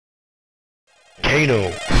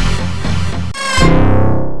Volcano.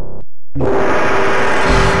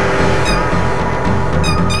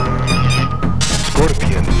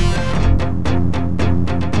 Scorpion.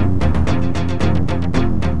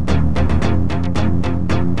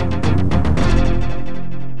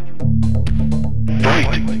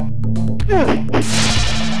 Fight.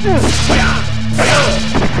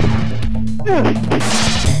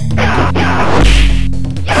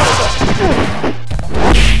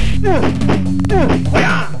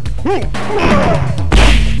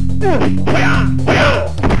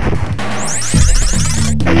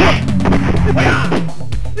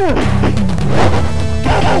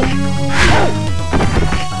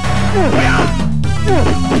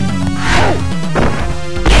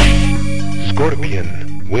 Scorpion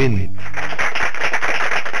win.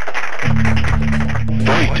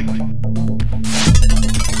 Fight.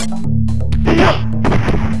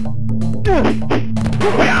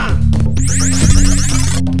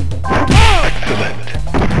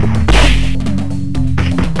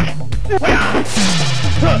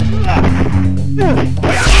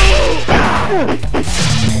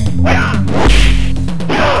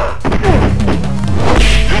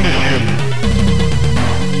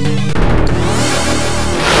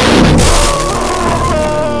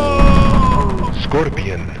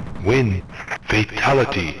 Scorpion win.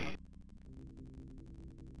 Fatality.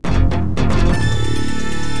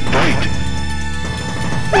 Fight.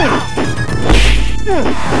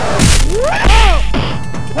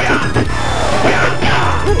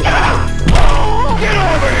 Get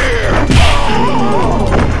over here!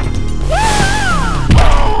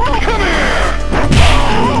 Come here!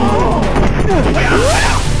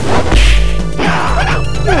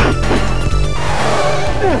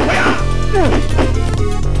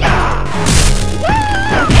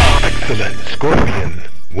 Excellent. Scorpion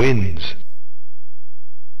wins.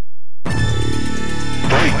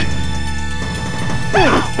 Fight.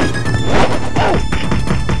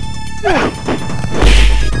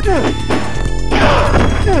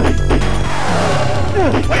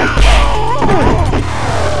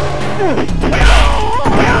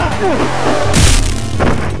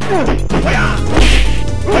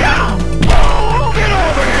 Get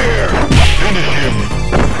over here! Finish him!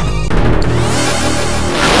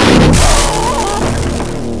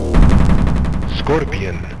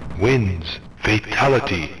 Scorpion wins.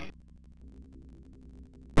 Fatality.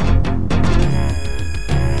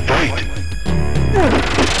 Fight.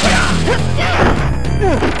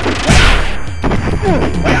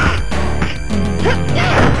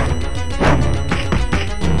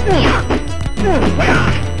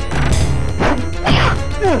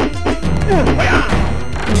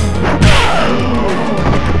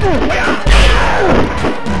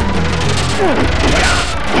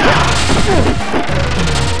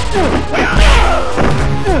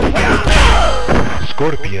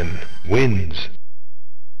 Scorpion wins.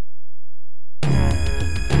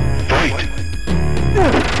 Fight.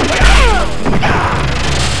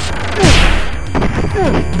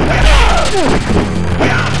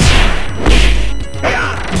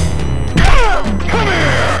 Come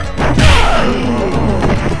here!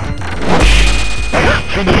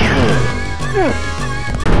 Finish her!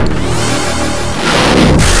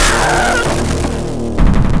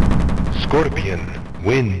 Scorpion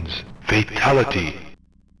wins. Fatality.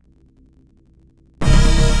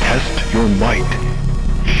 Test your might.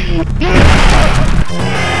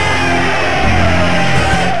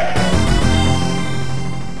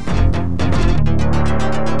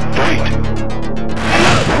 Fight.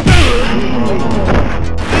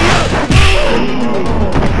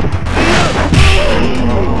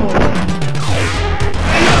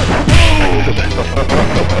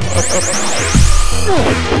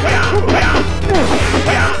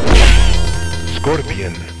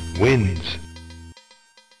 Scorpion wins.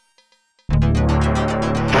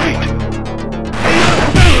 Fight.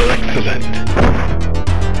 Excellent.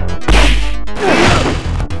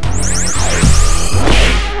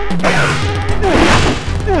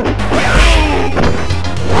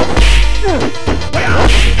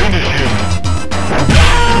 Finish him.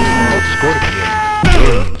 Scorpion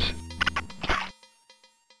wins.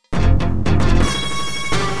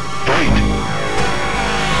 Fight.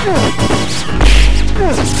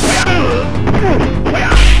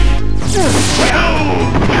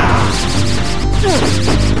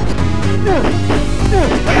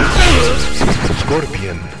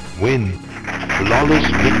 Scorpion win. Flawless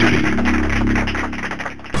victory.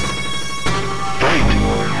 Fight.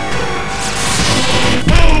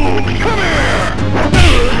 Come here!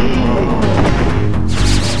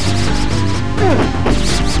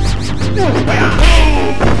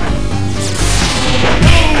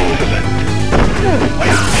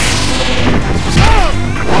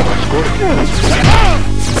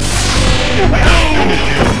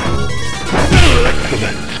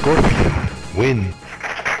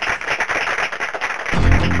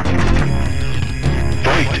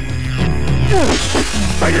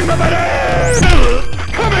 Fighting my buddy!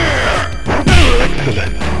 Come here!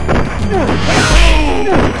 Excellent.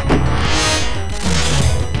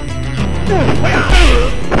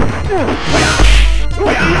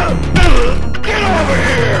 Get over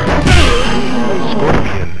here!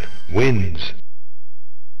 Scorpion wins.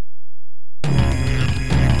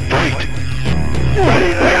 Fight.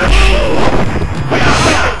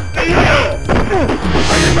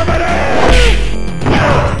 Fighting my buddy!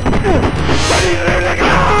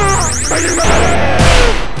 Fighting my buddy!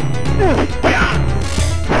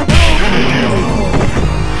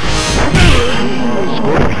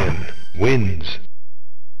 Scorpion wins.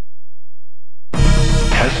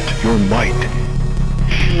 Test your might.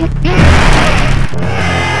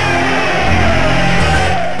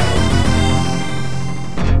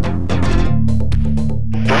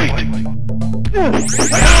 Fight.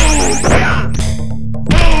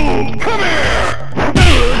 Come here!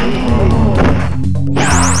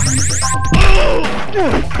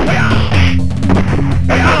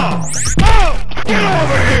 Get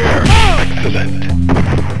over here! Excellent.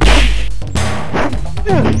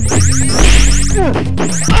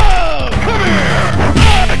 Come here!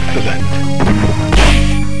 Excellent.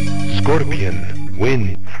 Scorpion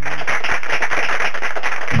wins.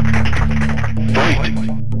 Fight.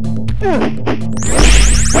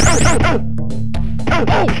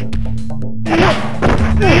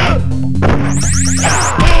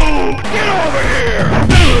 Get over here!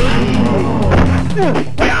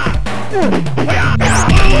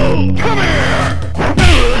 Come here!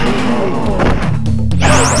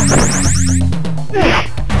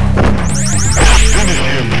 Finish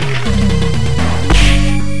him.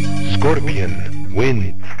 Scorpion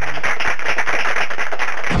wins.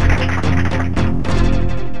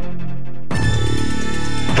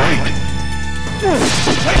 Fight.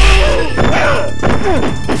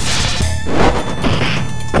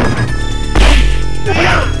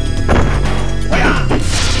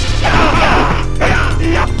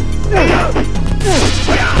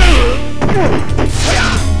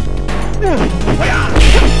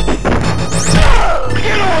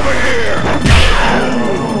 Get over here!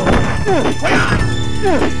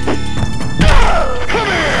 Come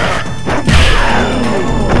here!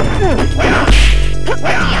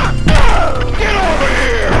 Get over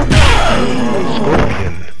here!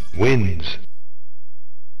 Scorpion wins.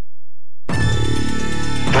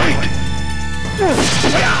 Fight.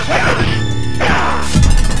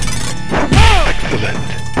 Excellent.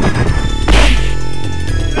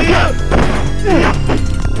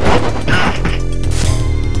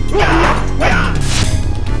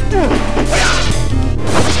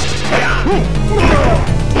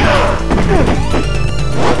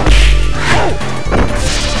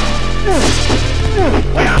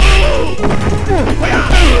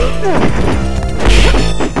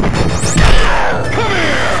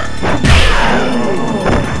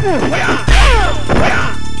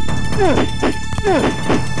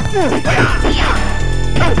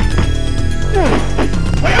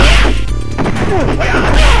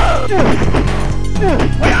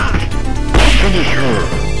 Finish her.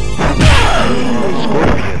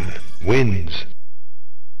 Scorpion wins.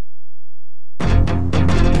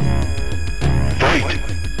 Fight.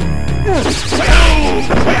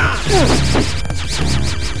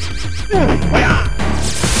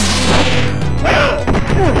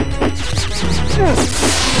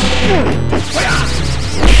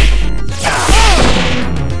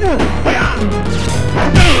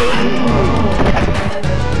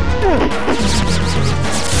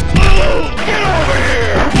 Get over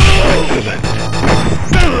here! Excellent.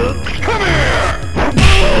 Come here!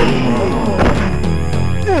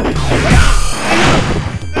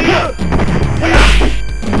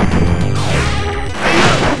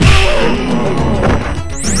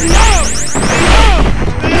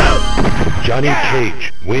 Johnny Cage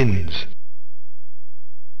wins.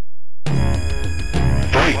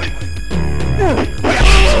 Fight.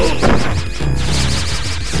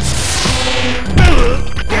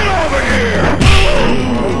 Get over here!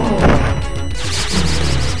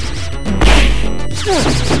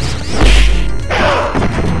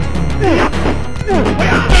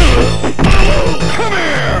 Come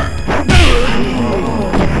here!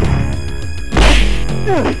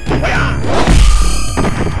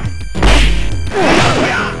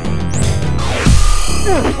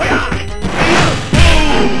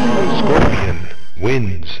 Scorpion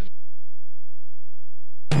wins.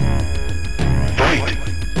 Fight.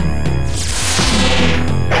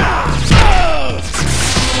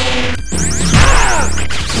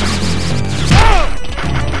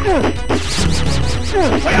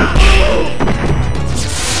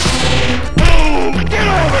 Get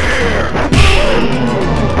over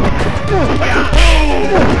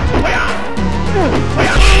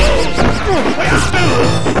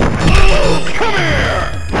Come here!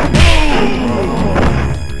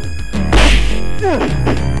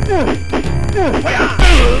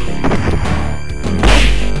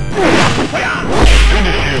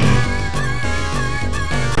 Finish him!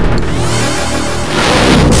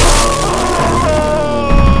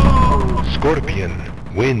 Scorpion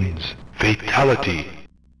wins. Fatality.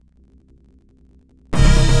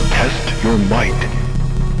 Test your might.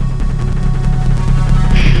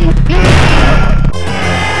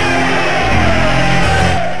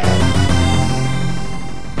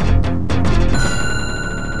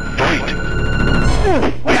 Fight!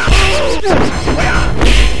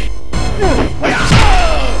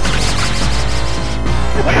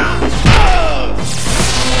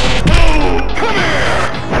 Come here!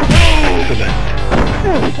 Excellent.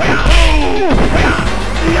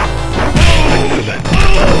 Excellent.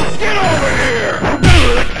 Get over here!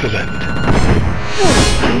 Excellent.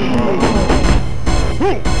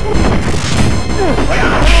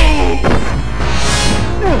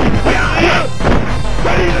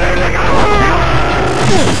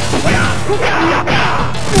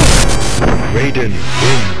 Raiden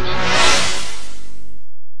wins.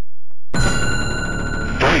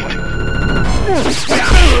 Fight!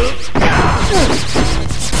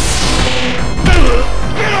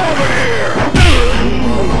 Get over here!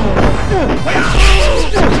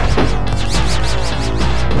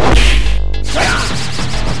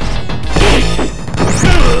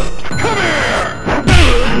 Come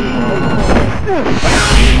here!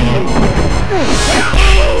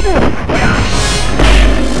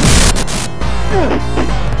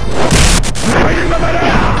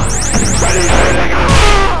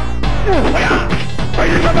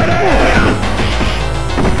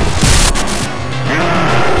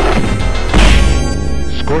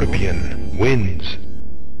 Scorpion wins.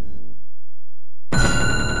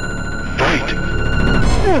 Fight!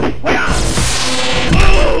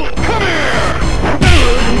 Come here!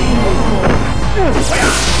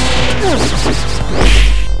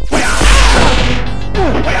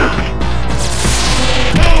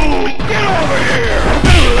 Get over here!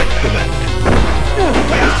 Excellent.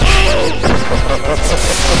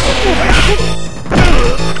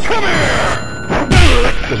 Come here!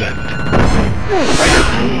 Excellent.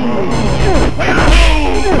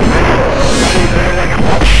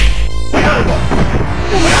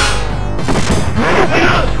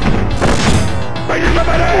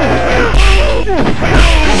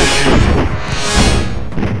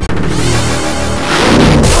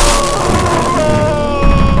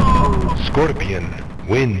 Scorpion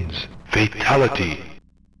wins. Fatality.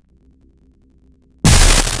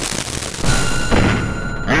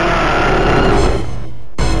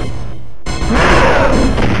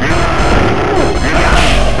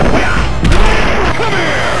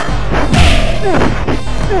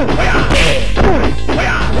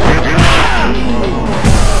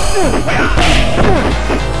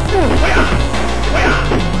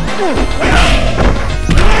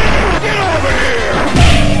 Get over here!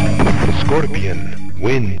 Scorpion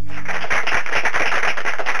wins.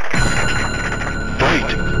 Fight!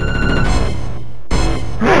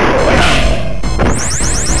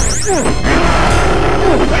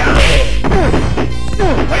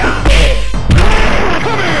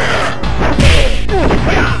 Come here!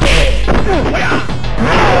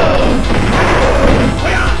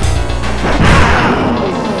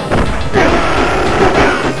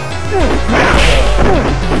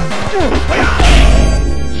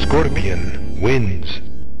 Scorpion wins.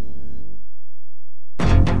 Fight!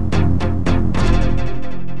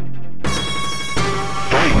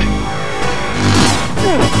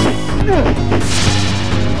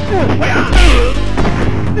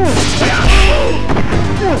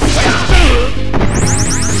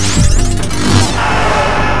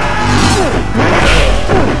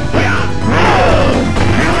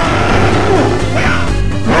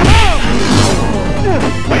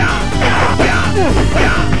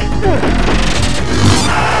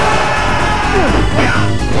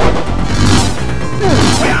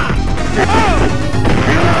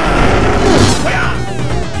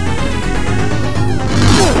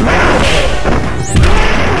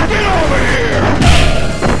 Get over here!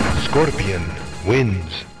 Scorpion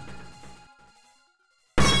wins.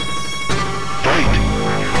 Fight!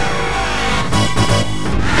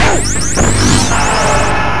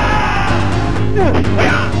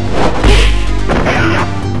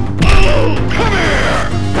 Come here!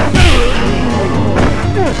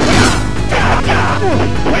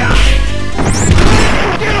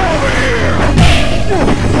 Get over here!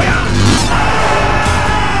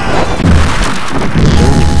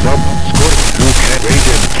 Scorpion.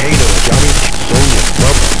 Raiden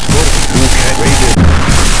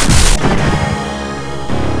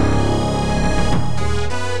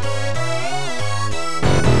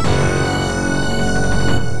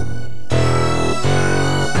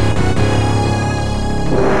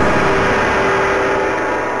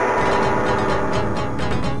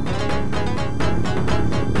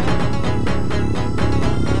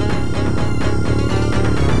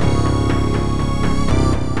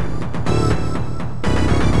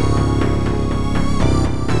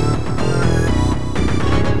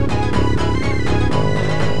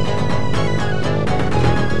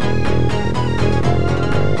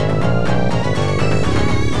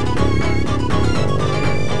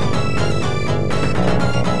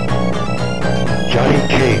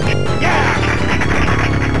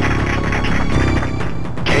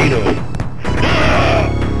Tornado.